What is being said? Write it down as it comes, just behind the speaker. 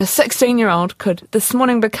A 16-year-old could this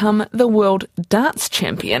morning become the world darts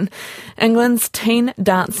champion. England's teen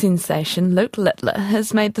darts sensation Luke Littler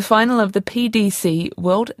has made the final of the PDC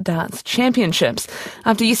World Darts Championships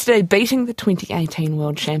after yesterday beating the 2018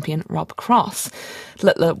 world champion Rob Szabo.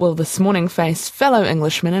 Littler will this morning face fellow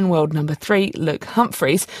Englishman and world number 3 Luke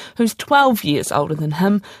Humphries, who's 12 years older than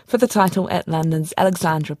him, for the title at London's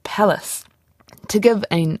Alexandra Palace. To give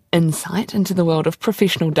an insight into the world of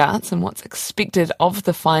professional darts and what's expected of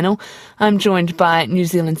the final, I'm joined by New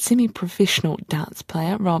Zealand semi-professional darts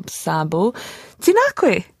player Rob Szabo. Tēnā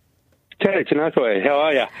koe. Tēnā koe, how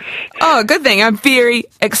are you? Oh, good thing. I'm very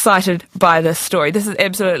excited by this story. This is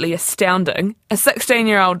absolutely astounding. A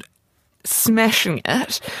 16-year-old smashing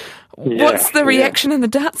it. Yeah, What's the reaction in the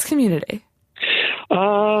darts community?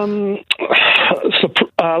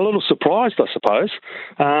 A little surprised, I suppose.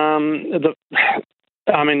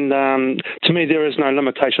 To me, there is no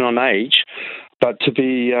limitation on age, but to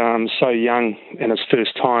be so young and his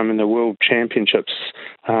first time in the World Championships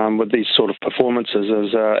with these sort of performances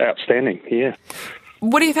is outstanding, yeah.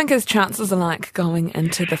 What do you think his chances are like going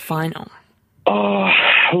into the final? Oh,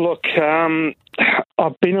 look,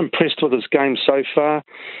 I've been impressed with his game so far.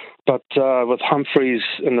 But with Humphries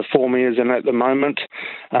in the form he is in at the moment,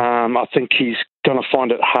 I think he's going to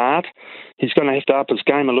find it hard. He's going to have to up his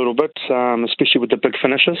game a little bit, especially with the big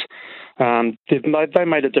finishes. They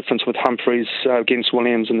made a difference with Humphries against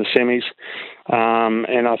Williams in the semis.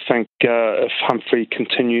 And I think if Humphrey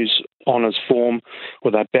continues on his form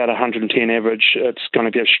with about 110 average, it's going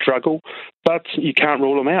to be a struggle. But you can't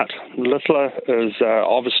rule him out. Littler has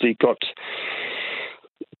obviously got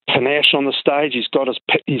panache on the stage. He's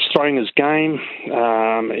throwing his game.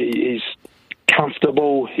 He's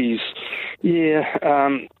comfortable. If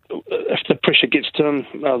the pressure gets to him,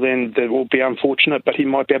 then that will be unfortunate, but he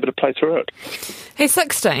might be able to play through it. He's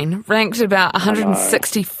 16, ranked about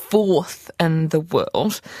 164th in the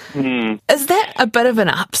world. Is that a bit of an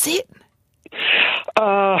upset?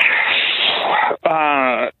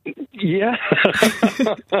 Yeah.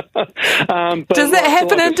 Does that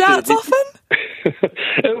happen in darts often?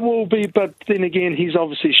 It will be, but then again, he's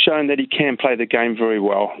obviously shown that he can play the game very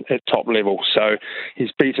well at top level. So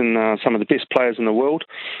he's beaten some of the best players in the world,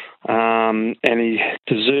 and he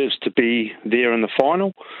deserves to be there in the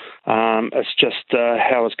final. It's just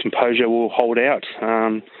how his composure will hold out.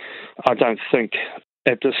 I don't think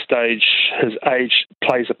at this stage his age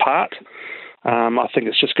plays a part. I think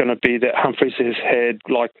it's just going to be that Humphries has had,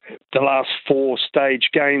 like, the last 4 stage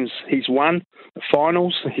games he's won, the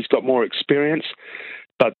finals. He's got more experience,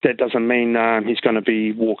 but that doesn't mean he's going to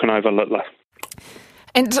be walking over Littler.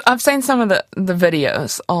 And I've seen some of the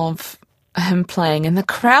videos of him playing, and the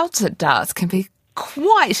crowds at darts can be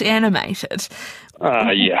quite animated.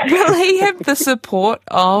 Yeah. Will he have the support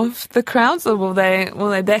of the crowds, or will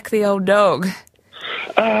they back the old dog?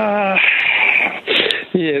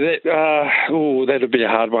 Yeah, that'd be a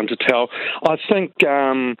hard one to tell. I think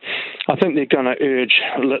they're going to urge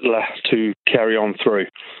Littler to carry on through.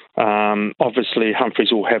 Obviously,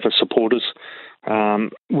 Humphries will have his supporters.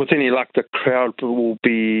 With any luck, the crowd will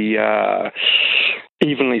be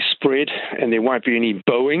evenly spread, and there won't be any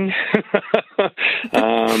booing.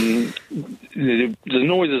 The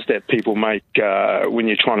noises that people make when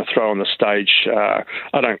you're trying to throw on the stage,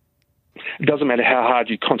 it doesn't matter how hard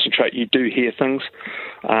you concentrate, you do hear things.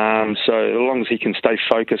 So as long as he can stay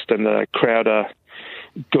focused and the crowd are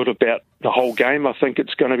good about the whole game, I think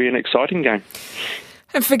it's going to be an exciting game.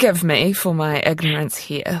 And forgive me for my ignorance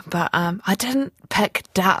here, but I didn't pick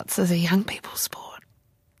darts as a young people's sport.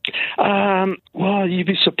 Well, you'd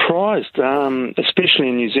be surprised, especially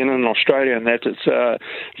in New Zealand and Australia, in that it's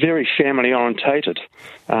very family orientated.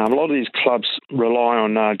 A lot of these clubs rely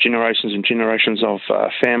on generations and generations of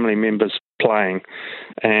family members playing,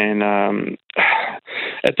 and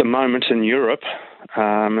at the moment in Europe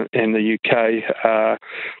and the UK,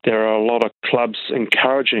 there are a lot of clubs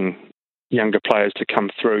encouraging younger players to come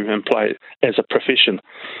through and play as a profession.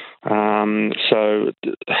 So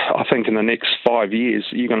I think in the next 5 years,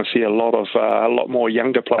 you're going to see a lot more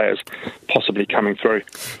younger players possibly coming through.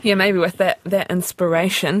 Yeah, maybe with that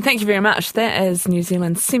inspiration. Thank you very much. That is New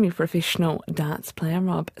Zealand's semi-professional darts player,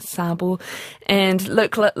 Rob Szabo. And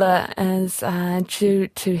Luke Littler is due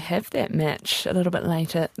to have that match a little bit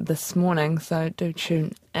later this morning, so do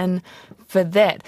tune in for that.